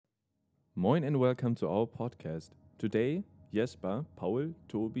Moin and welcome to our podcast. Today, Jesper, Paul,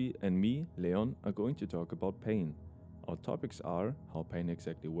 Toby, and me, Leon, are going to talk about pain. Our topics are how pain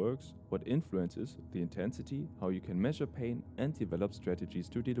exactly works, what influences the intensity, how you can measure pain, and develop strategies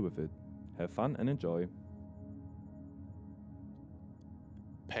to deal with it. Have fun and enjoy.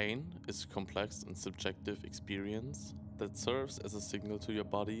 Pain is a complex and subjective experience that serves as a signal to your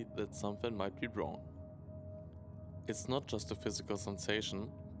body that something might be wrong. It's not just a physical sensation,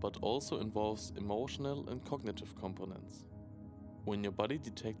 but also involves emotional and cognitive components. When your body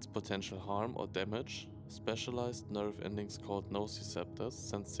detects potential harm or damage, specialized nerve endings called nociceptors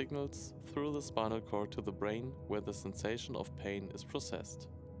send signals through the spinal cord to the brain where the sensation of pain is processed.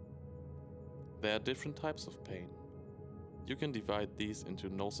 There are different types of pain. You can divide these into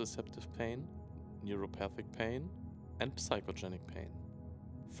nociceptive pain, neuropathic pain, and psychogenic pain.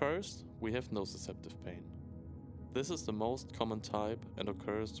 First, we have nociceptive pain. This is the most common type and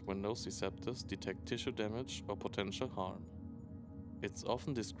occurs when nociceptors detect tissue damage or potential harm. It's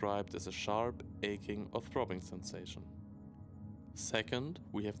often described as a sharp, aching, or throbbing sensation. Second,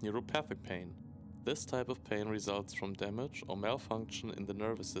 we have neuropathic pain. This type of pain results from damage or malfunction in the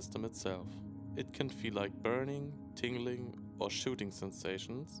nervous system itself. It can feel like burning, tingling, or shooting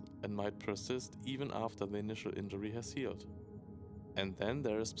sensations and might persist even after the initial injury has healed. And then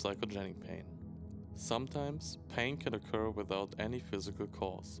there is psychogenic pain. Sometimes, pain can occur without any physical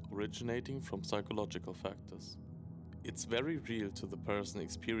cause, originating from psychological factors. It's very real to the person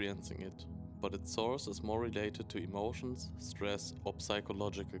experiencing it, but its source is more related to emotions, stress, or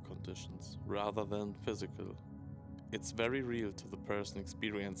psychological conditions, rather than physical. It's very real to the person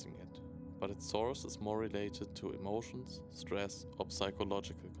experiencing it, but its source is more related to emotions, stress, or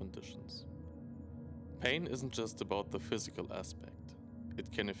psychological conditions. Pain isn't just about the physical aspect.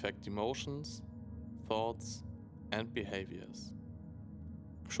 It can affect emotions, thoughts, and behaviors.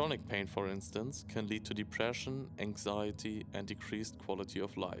 Chronic pain, for instance, can lead to depression, anxiety, and decreased quality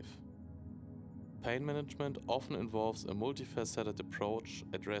of life. Pain management often involves a multifaceted approach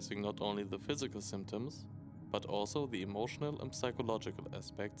addressing not only the physical symptoms, but also the emotional and psychological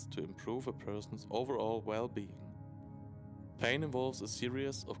aspects to improve a person's overall well-being. Pain involves a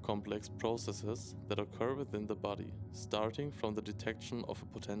series of complex processes that occur within the body, starting from the detection of a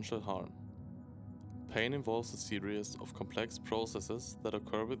potential harm. Pain involves a series of complex processes that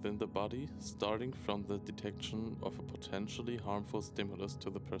occur within the body, starting from the detection of a potentially harmful stimulus to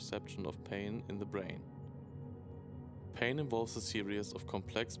the perception of pain in the brain. Pain involves a series of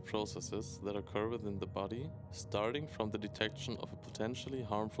complex processes that occur within the body, starting from the detection of a potentially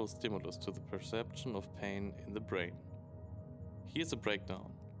harmful stimulus to the perception of pain in the brain. Here's a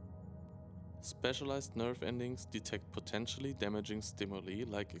breakdown. Specialized nerve endings detect potentially damaging stimuli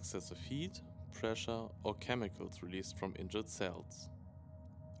like excessive heat, pressure, or chemicals released from injured cells.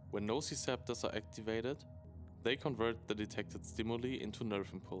 When nociceptors are activated, they convert the detected stimuli into nerve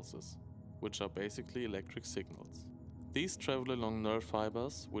impulses, which are basically electric signals. These travel along nerve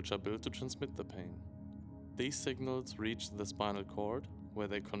fibers, which are built to transmit the pain. These signals reach the spinal cord, where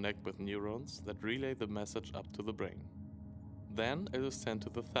they connect with neurons that relay the message up to the brain. Then it is sent to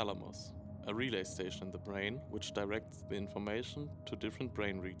the thalamus, a relay station in the brain which directs the information to different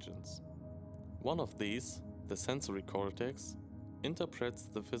brain regions. One of these, the sensory cortex, interprets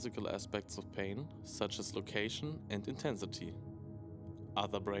the physical aspects of pain, such as location and intensity.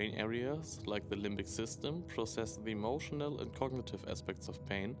 Other brain areas, like the limbic system, process the emotional and cognitive aspects of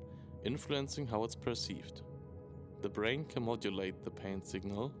pain, influencing how it's perceived. The brain can modulate the pain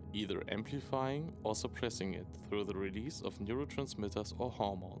signal, either amplifying or suppressing it through the release of neurotransmitters or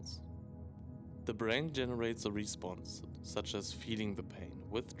hormones. The brain generates a response, such as feeling the pain,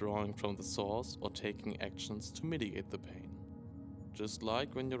 withdrawing from the source, or taking actions to mitigate the pain. Just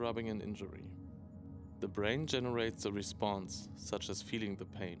like when you're rubbing an injury. The brain generates a response, such as feeling the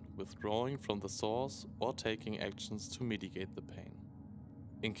pain, withdrawing from the source, or taking actions to mitigate the pain.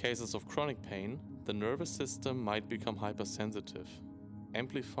 In cases of chronic pain, the nervous system might become hypersensitive,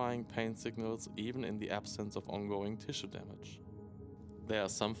 amplifying pain signals even in the absence of ongoing tissue damage. There are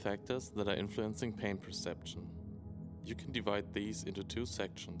some factors that are influencing pain perception. You can divide these into two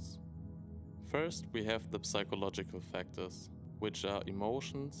sections. First, we have the psychological factors, which are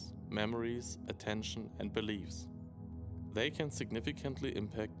emotions, memories, attention, and beliefs. They can significantly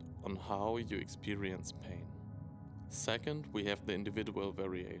impact on how you experience pain. Second, we have the individual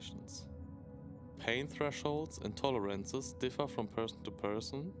variations. Pain thresholds and tolerances differ from person to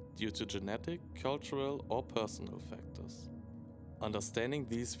person due to genetic, cultural, or personal factors. Understanding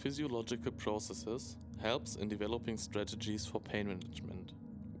these physiological processes helps in developing strategies for pain management,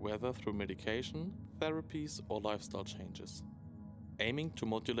 whether through medication, therapies, or lifestyle changes. aiming to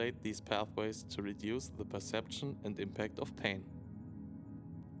modulate these pathways to reduce the perception and impact of pain.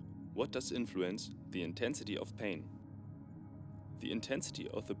 What does influence the intensity of pain? The intensity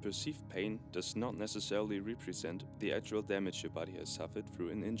of the perceived pain does not necessarily represent the actual damage your body has suffered through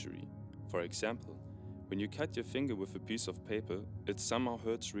an injury. For example, when you cut your finger with a piece of paper, it somehow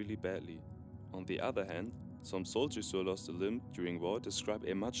hurts really badly. On the other hand, some soldiers who lost a limb during war describe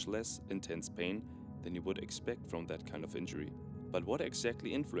a much less intense pain than you would expect from that kind of injury. But what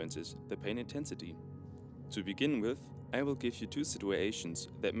exactly influences the pain intensity? To begin with, I will give you two situations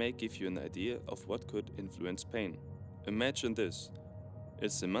that may give you an idea of what could influence pain. Imagine this.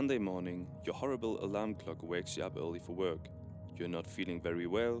 It's a Monday morning, your horrible alarm clock wakes you up early for work. You're not feeling very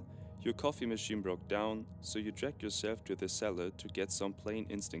well, your coffee machine broke down, so you drag yourself to the cellar to get some plain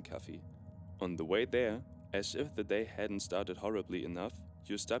instant coffee. On the way there, as if the day hadn't started horribly enough,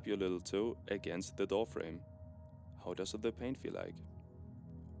 you stub your little toe against the door frame. How does the pain feel like?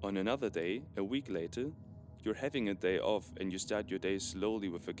 On another day, a week later, you're having a day off and you start your day slowly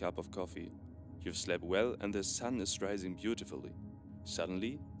with a cup of coffee. You've slept well and the sun is rising beautifully.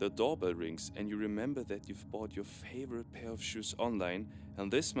 Suddenly, the doorbell rings and you remember that you've bought your favorite pair of shoes online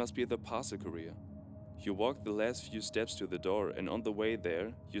and this must be the parcel courier. You walk the last few steps to the door and on the way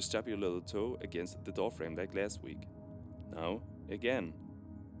there, you stub your little toe against the doorframe like last week. Now, again.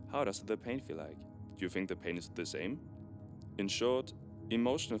 How does the pain feel like? Do you think the pain is the same? In short,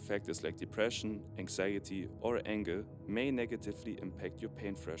 emotional factors like depression, anxiety, or anger may negatively impact your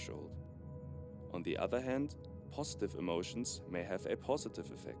pain threshold. On the other hand, positive emotions may have a positive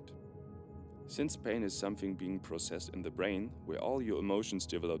effect. Since pain is something being processed in the brain, where all your emotions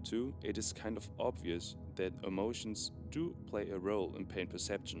develop too, it is kind of obvious that emotions do play a role in pain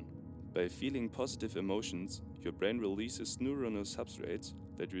perception. By feeling positive emotions, your brain releases neuronal substrates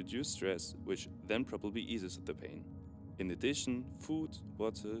that reduce stress, which then probably eases the pain. In addition, food,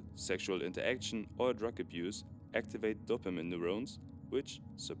 water, sexual interaction, or drug abuse activate dopamine neurons, which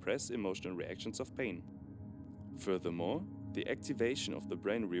suppress emotional reactions of pain. Furthermore, the activation of the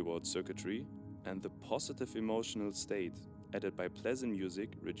brain reward circuitry and the positive emotional state added by pleasant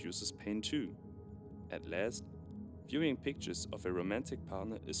music reduces pain too. At last, viewing pictures of a romantic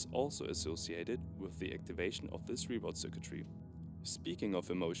partner is also associated with the activation of this reward circuitry. Speaking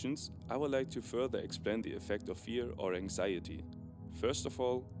of emotions, I would like to further explain the effect of fear or anxiety. First of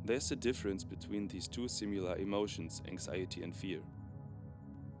all, there's a difference between these two similar emotions, anxiety and fear.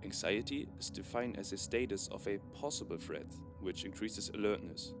 Anxiety is defined as a status of a possible threat, which increases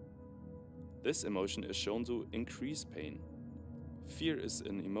alertness. This emotion is shown to increase pain. Fear is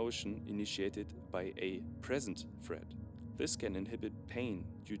an emotion initiated by a present threat. This can inhibit pain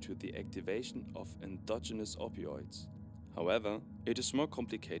due to the activation of endogenous opioids. However, it is more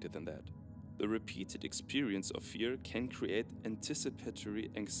complicated than that. The repeated experience of fear can create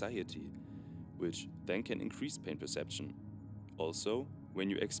anticipatory anxiety, which then can increase pain perception. Also, when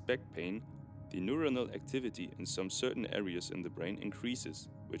you expect pain, the neuronal activity in some certain areas in the brain increases,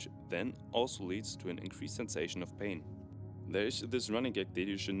 which then also leads to an increased sensation of pain. There is this running gag that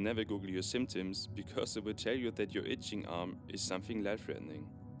you should never Google your symptoms because it will tell you that your itching arm is something life-threatening.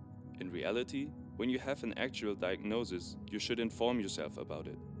 In reality, when you have an actual diagnosis, you should inform yourself about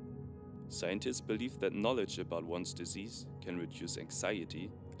it. Scientists believe that knowledge about one's disease can reduce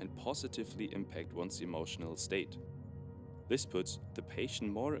anxiety and positively impact one's emotional state. This puts the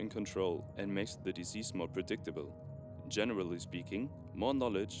patient more in control and makes the disease more predictable. Generally speaking, more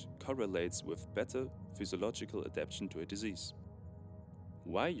knowledge correlates with better physiological adaptation to a disease.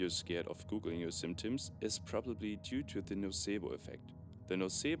 Why you're scared of Googling your symptoms is probably due to the nocebo effect. The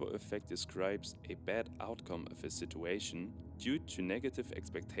nocebo effect describes a bad outcome of a situation due to negative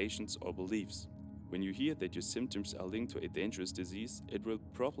expectations or beliefs. When you hear that your symptoms are linked to a dangerous disease, it will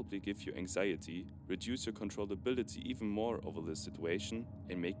probably give you anxiety, reduce your controllability even more over the situation,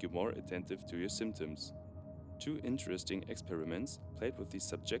 and make you more attentive to your symptoms. Two interesting experiments played with the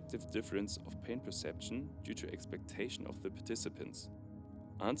subjective difference of pain perception due to expectation of the participants.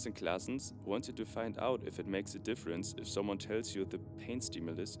 Arndt and Claessens wanted to find out if it makes a difference if someone tells you the pain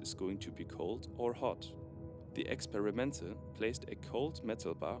stimulus is going to be cold or hot. The experimenter placed a cold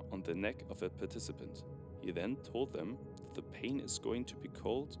metal bar on the neck of a participant. He then told them that the pain is going to be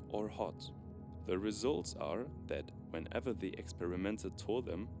cold or hot. The results are that whenever the experimenter told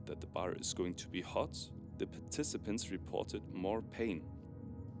them that the bar is going to be hot, the participants reported more pain.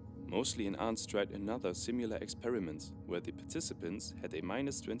 Mosley and Arndt tried another similar experiment where the participants had a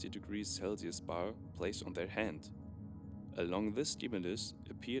minus 20 degrees Celsius bar placed on their hand. Along this stimulus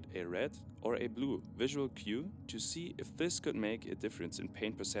appeared a red or a blue visual cue to see if this could make a difference in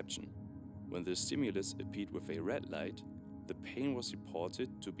pain perception. When the stimulus appeared with a red light, the pain was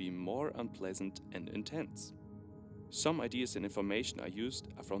reported to be more unpleasant and intense. Some ideas and information I used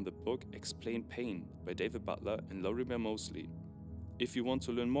are from the book Explain Pain by David Butler and Lorimer Mosley. If you want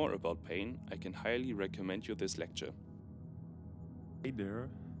to learn more about pain, I can highly recommend you this lecture. Hey there,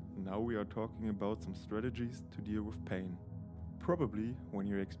 now we are talking about some strategies to deal with pain. Probably when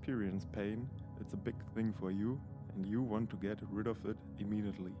you experience pain, it's a big thing for you and you want to get rid of it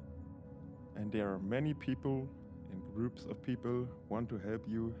immediately. And there are many people and groups of people want to help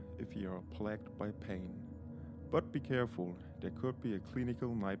you if you are plagued by pain. But be careful, there could be a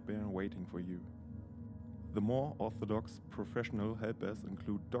clinical nightmare waiting for you. The more orthodox professional helpers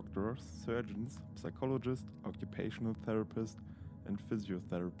include doctors, surgeons, psychologists, occupational therapists, and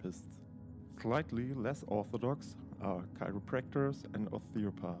physiotherapists. Slightly less orthodox are chiropractors and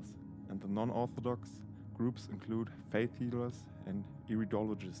osteopaths, and the non-orthodox groups include faith healers and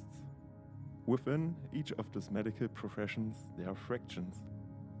iridologists. Within each of these medical professions, there are fractions.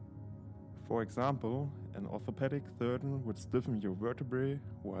 For example, an orthopedic surgeon would stiffen your vertebrae,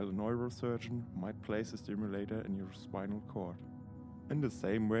 while a neurosurgeon might place a stimulator in your spinal cord. In the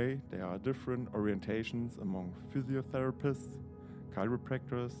same way, there are different orientations among physiotherapists,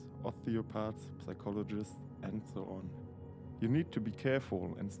 chiropractors, osteopaths, psychologists, and so on. You need to be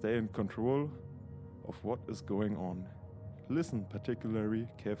careful and stay in control of what is going on. Listen particularly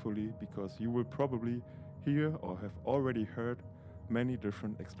carefully because you will probably hear or have already heard many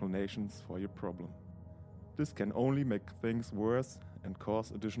different explanations for your problem. This can only make things worse and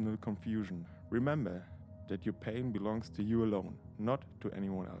cause additional confusion. Remember that your pain belongs to you alone, not to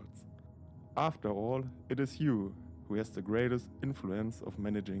anyone else. After all, it is you who has the greatest influence of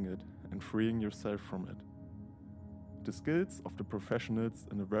managing it and freeing yourself from it. The skills of the professionals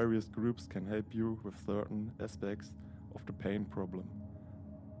in the various groups can help you with certain aspects of the pain problem.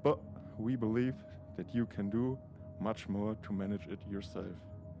 But we believe that you can do much more to manage it yourself,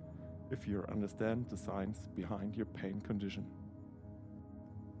 if you understand the science behind your pain condition.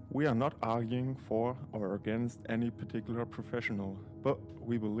 We are not arguing for or against any particular professional, but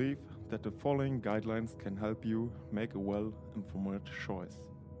we believe that the following guidelines can help you make a well-informed choice.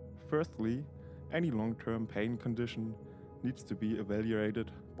 Firstly, any long-term pain condition needs to be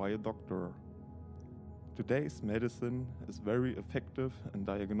evaluated by a doctor. Today's medicine is very effective in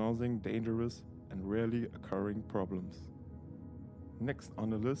diagnosing dangerous and rarely occurring problems. Next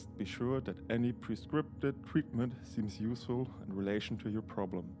on the list, be sure that any prescribed treatment seems useful in relation to your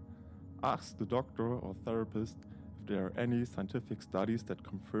problem. Ask the doctor or therapist if there are any scientific studies that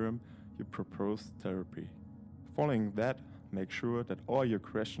confirm your proposed therapy. Following that, make sure that all your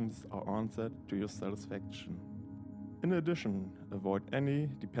questions are answered to your satisfaction. In addition, avoid any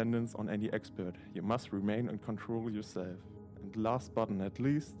dependence on any expert. You must remain in control yourself. And last but not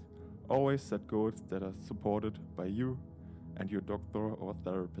least, always set goals that are supported by you and your doctor or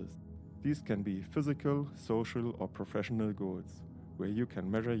therapist. These can be physical, social, or professional goals, where you can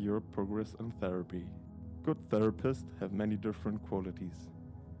measure your progress in therapy. Good therapists have many different qualities.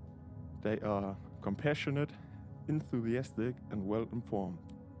 They are compassionate, enthusiastic, and well-informed.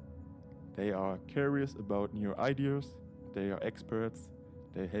 They are curious about new ideas, they are experts,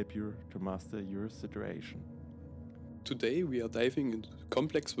 they help you to master your situation. Today we are diving into the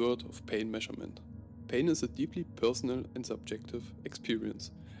complex world of pain measurement. Pain is a deeply personal and subjective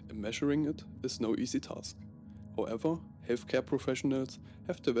experience, and measuring it is no easy task. However, healthcare professionals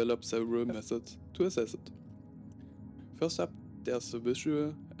have developed several methods to assess it. First up, there's the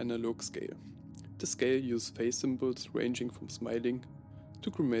visual analog scale. This scale uses face symbols ranging from smiling to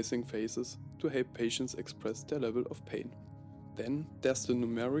grimacing faces to help patients express their level of pain. Then there's the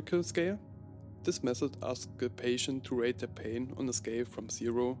numerical scale. This method asks the patient to rate their pain on a scale from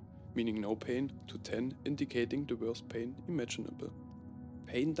 0, meaning no pain, to 10, indicating the worst pain imaginable.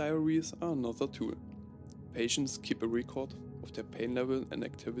 Pain diaries are another tool. Patients keep a record of their pain level and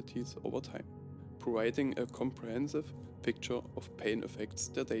activities over time, providing a comprehensive picture of pain affects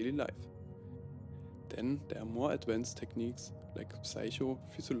their daily life. Then there are more advanced techniques like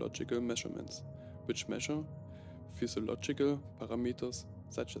psychophysiological measurements, which measure physiological parameters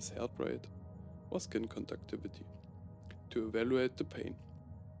such as heart rate or skin conductivity to evaluate the pain.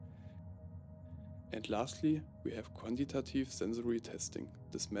 And lastly, we have quantitative sensory testing.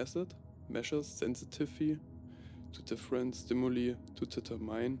 This method measures sensitivity to different stimuli to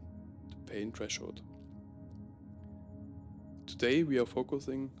determine the pain threshold. Today we are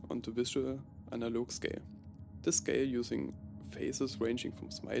focusing on the visual analog scale. This scale using faces ranging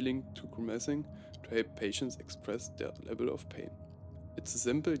from smiling to grimacing to help patients express their level of pain. It's a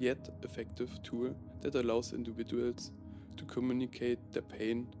simple yet effective tool that allows individuals to communicate their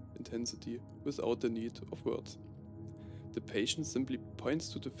pain intensity without the need of words. the patient simply points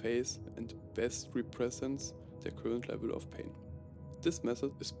to the face and best represents their current level of pain. This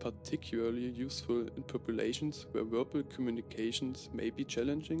method is particularly useful in populations where verbal communications may be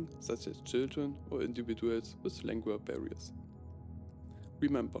challenging, such as children or individuals with language barriers.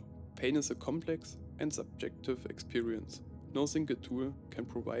 Remember, pain is a complex and subjective experience. No single tool can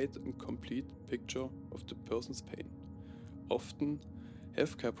provide a complete picture of the person's pain. Often,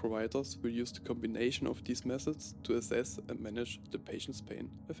 healthcare providers will use the combination of these methods to assess and manage the patient's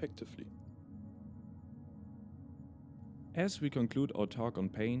pain effectively. As we conclude our talk on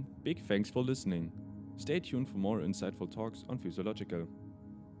pain, big thanks for listening. Stay tuned for more insightful talks on physiological.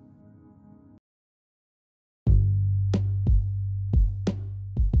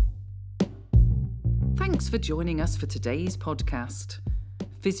 Thanks for joining us for today's podcast.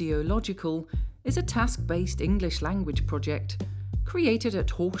 Physiological is a task-based English language project created at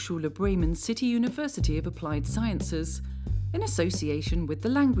Hochschule Bremen City University of Applied Sciences in association with the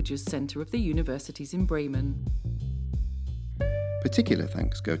Languages Centre of the Universities in Bremen. Particular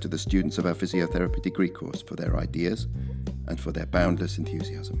thanks go to the students of our physiotherapy degree course for their ideas and for their boundless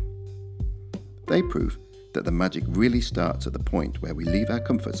enthusiasm. They prove that the magic really starts at the point where we leave our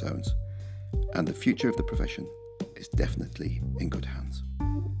comfort zones, and the future of the profession is definitely in good hands.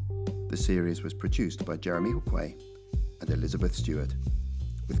 The series was produced by Jeremy Hookway and Elizabeth Stewart,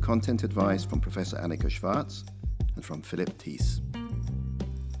 with content advice from Professor Annika Schwarz and from Philip Thies.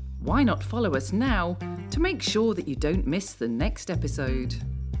 Why not follow us now to make sure that you don't miss the next episode?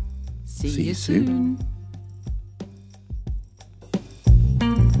 See you soon.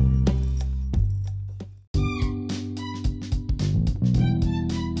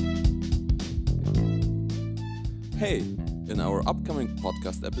 Hey, in our upcoming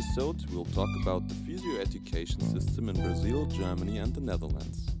podcast episode, we'll talk about the physio education system in Brazil, Germany, and the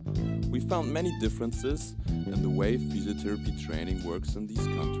Netherlands. We found many differences in the way physiotherapy training works in these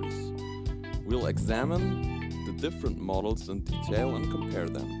countries. We'll examine the different models in detail and compare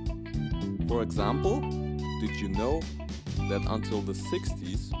them. For example, did you know that until the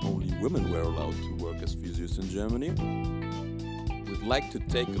 60s only women were allowed to work as physios in Germany? We'd like to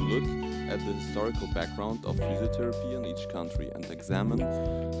take a look at the historical background of physiotherapy in each country and examine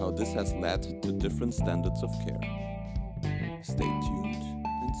how this has led to different standards of care.